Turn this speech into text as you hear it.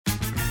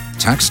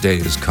Tax day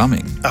is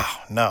coming.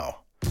 Oh, no.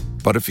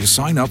 But if you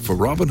sign up for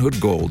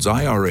Robinhood Gold's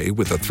IRA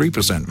with a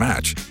 3%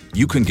 match,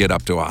 you can get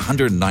up to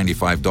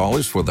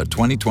 $195 for the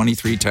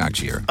 2023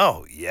 tax year.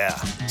 Oh, yeah.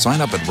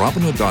 Sign up at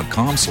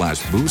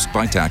Robinhood.com/boost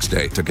by tax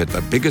day to get the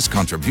biggest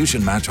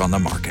contribution match on the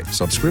market.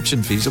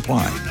 Subscription fees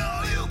apply.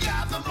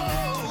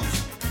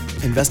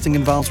 Investing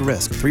involves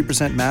risk.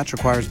 3% match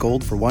requires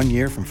gold for 1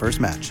 year from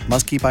first match.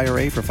 Must keep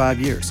IRA for 5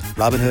 years.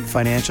 Robinhood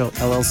Financial,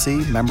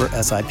 LLC, member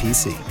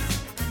SIPC.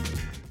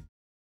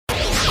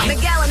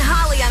 Miguel and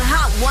Holly on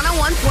Hot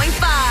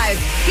 101.5.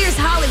 Here's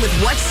Holly with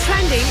what's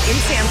trending in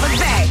Tampa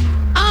Bay.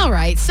 All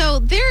right, so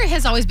there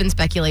has always been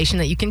speculation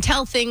that you can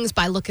tell things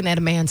by looking at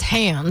a man's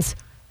hands.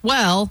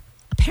 Well,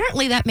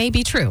 apparently that may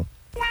be true.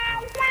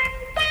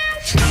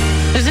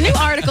 There's a new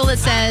article that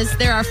says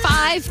there are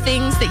 5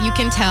 things that you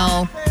can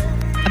tell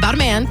about a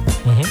man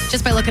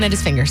just by looking at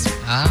his fingers.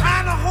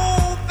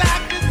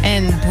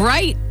 And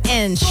bright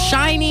and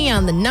shiny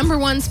on the number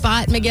 1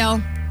 spot,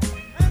 Miguel,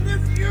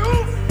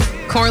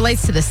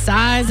 correlates to the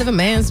size of a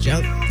man's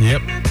junk.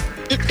 Yep.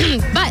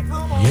 But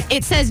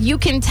it says you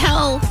can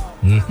tell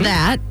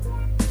that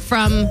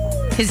from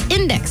his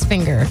index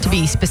finger, to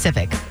be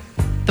specific.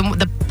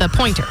 The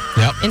pointer.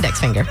 Yep. Index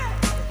finger.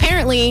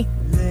 Apparently,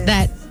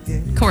 that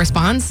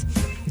corresponds.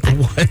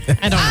 What?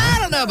 I don't know. I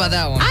don't know about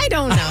that one. I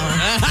don't know.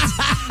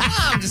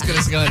 I'm just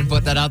going to go ahead and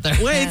put that out there.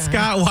 Wait,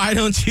 Scott, why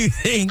don't you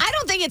think? I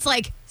don't think it's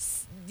like,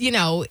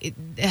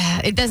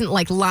 it doesn't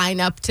like line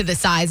up to the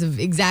size of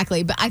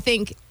exactly, but I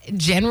think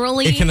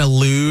generally It can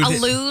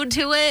allude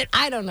to it.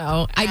 I don't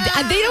know.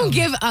 They don't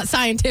give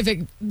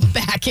scientific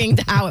backing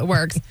to how it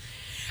works.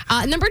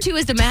 Number 2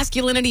 is the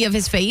masculinity of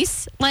his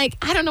face. Like,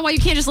 I don't know why you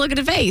can't just look at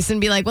a face and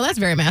be like, well, that's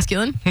very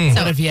masculine.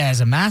 What if he has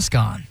a mask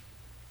on?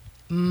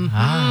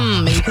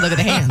 Maybe you could look at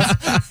the hands.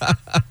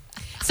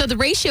 So the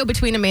ratio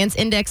between a man's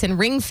index and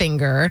ring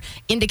finger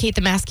indicate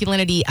the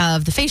masculinity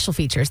of the facial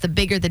features. The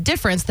bigger the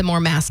difference, the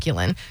more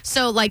masculine.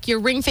 So like your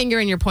ring finger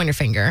and your pointer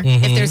finger,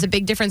 if there's a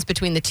big difference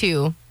between the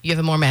two, you have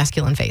a more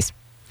masculine face.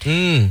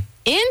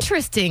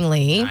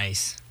 Interestingly,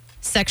 Nice.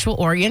 sexual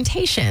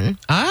orientation.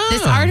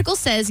 This article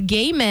says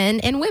gay men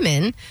and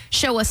women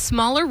show a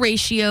smaller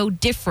ratio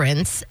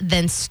difference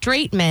than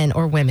straight men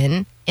or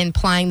women,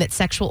 implying that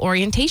sexual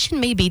orientation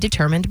may be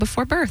determined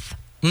before birth.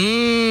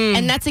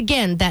 And that's,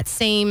 again, that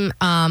same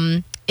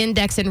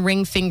index and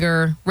ring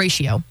finger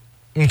ratio.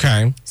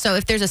 Okay. So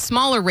if there's a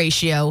smaller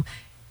ratio,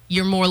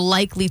 you're more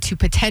likely to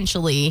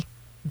potentially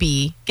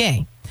be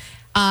gay.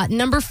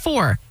 Number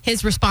 4,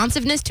 his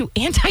responsiveness to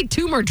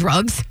anti-tumor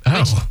drugs.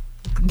 Oh,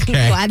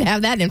 okay. Glad to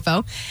have that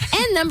info.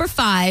 And number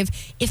 5,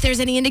 if there's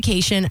any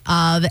indication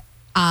of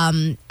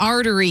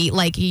artery,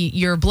 like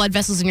your blood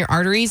vessels in your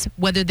arteries,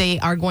 whether they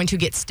are going to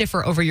get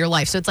stiffer over your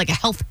life. So it's like a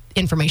health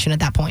information at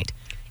that point.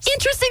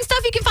 Interesting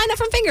stuff. You can find that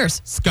from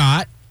fingers.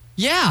 Scott,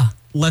 Yeah.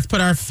 let's put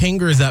our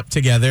fingers up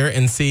together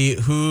and see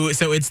who.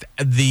 So it's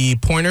the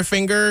pointer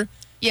finger.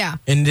 Yeah.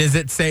 And does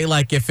it say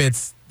like if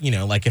it's,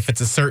 like if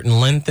it's a certain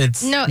length, it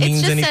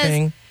means just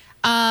anything?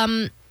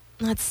 Says,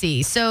 let's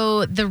see.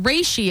 So the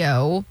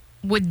ratio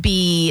would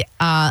be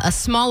a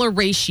smaller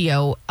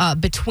ratio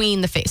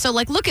between the face. So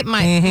like look at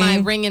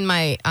my ring and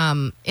my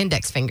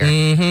index finger.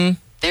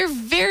 They're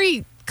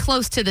very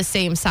close to the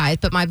same size,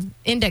 but my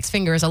index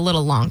finger is a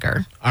little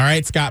longer. All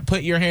right, Scott,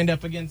 put your hand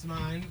up against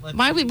mine. We're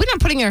not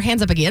putting our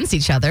hands up against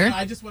each other.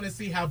 I just want to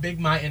see how big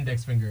my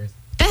index finger is.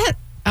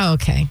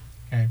 Okay.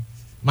 Okay.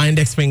 My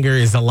index finger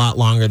is a lot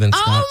longer than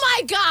Scott's. Oh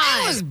my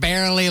God. It was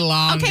barely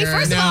longer. Okay,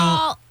 first of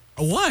all,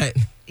 What?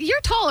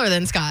 you're taller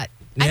than Scott.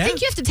 I Yeah? think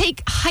you have to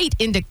take height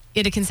into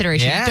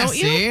consideration, Yeah, don't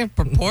you? see?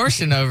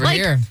 Proportion over Like,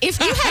 here. if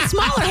you had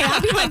smaller hands,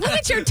 I'd be like, look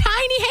at your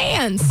tiny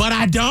hands. But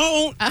I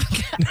don't.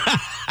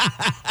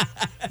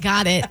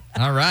 Got it.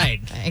 All right.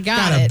 I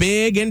Got got a it.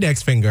 big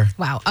index finger.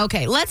 Wow.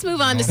 Okay, let's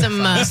move on to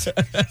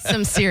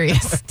some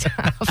serious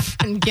stuff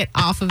and get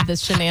off of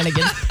this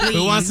shenanigans, please.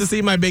 Who wants to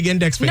see my big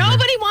index finger?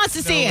 Nobody wants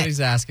to see Nobody's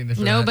it. asking for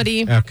that.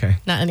 Nobody. Okay.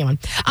 Not anyone.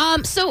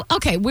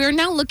 We're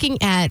now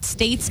looking at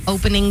states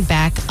opening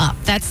back up.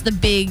 That's the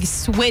big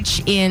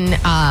switch in,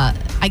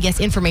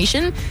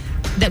 information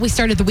that we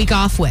started the week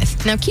off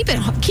with. Now, keep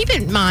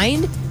in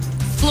mind,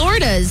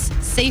 Florida's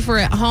safer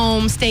at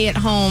home, stay at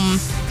home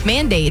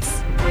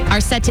mandates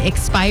are set to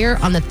expire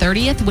on the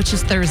 30th, which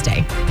is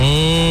Thursday.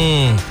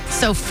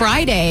 So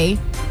Friday,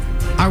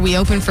 are we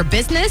open for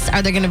business?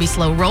 Are there going to be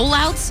slow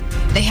rollouts?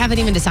 They haven't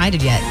even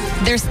decided yet.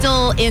 They're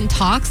still in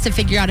talks to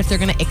figure out if they're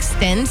going to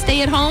extend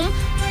stay at home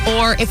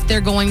or if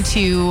they're going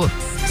to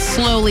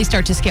slowly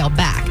start to scale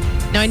back.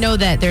 Now, I know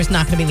that there's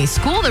not going to be any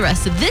school the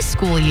rest of this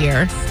school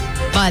year,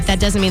 but that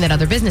doesn't mean that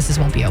other businesses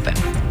won't be open.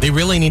 They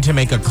really need to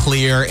make a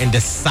clear and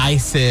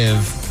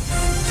decisive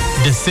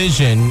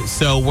decision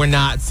so we're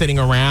not sitting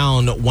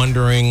around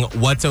wondering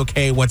what's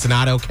okay, what's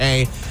not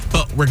okay.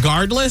 But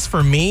regardless,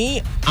 for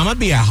me, I'm going to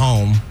be at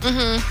home.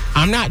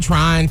 I'm not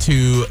trying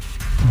to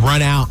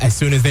run out as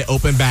soon as they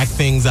open back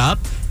things up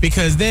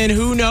because then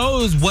who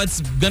knows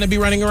what's going to be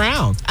running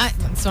around. That's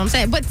what I'm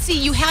saying. But see,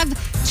 you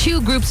have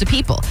two groups of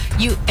people.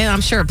 And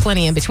I'm sure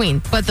plenty in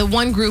between. But the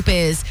one group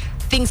is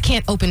things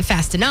can't open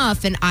fast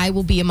enough, and I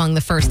will be among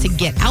the first to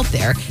get out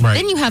there. Right.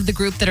 Then you have the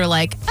group that are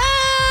like,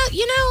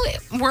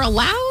 we're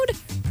allowed,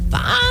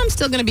 but I'm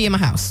still going to be in my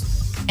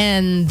house.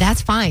 And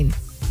that's fine.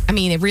 I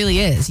mean, it really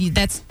is.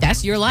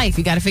 That's your life.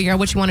 You got to figure out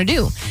what you want to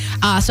do.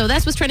 So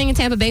that's what's trending in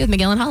Tampa Bay with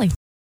Miguel and Holly.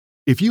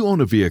 If you own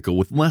a vehicle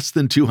with less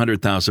than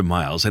 200,000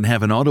 miles and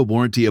have an auto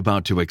warranty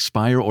about to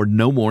expire or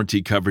no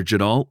warranty coverage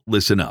at all,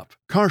 listen up.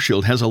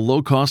 CarShield has a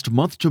low-cost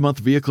month-to-month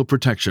vehicle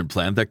protection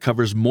plan that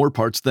covers more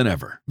parts than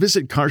ever.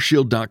 Visit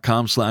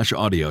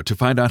carshield.com/audio to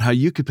find out how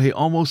you could pay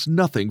almost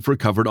nothing for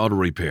covered auto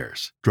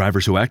repairs.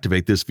 Drivers who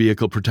activate this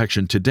vehicle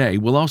protection today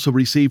will also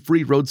receive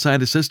free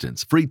roadside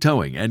assistance, free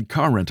towing, and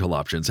car rental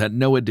options at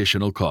no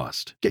additional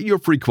cost. Get your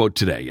free quote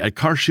today at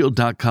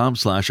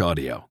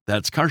carshield.com/audio.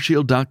 That's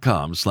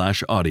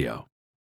carshield.com/audio.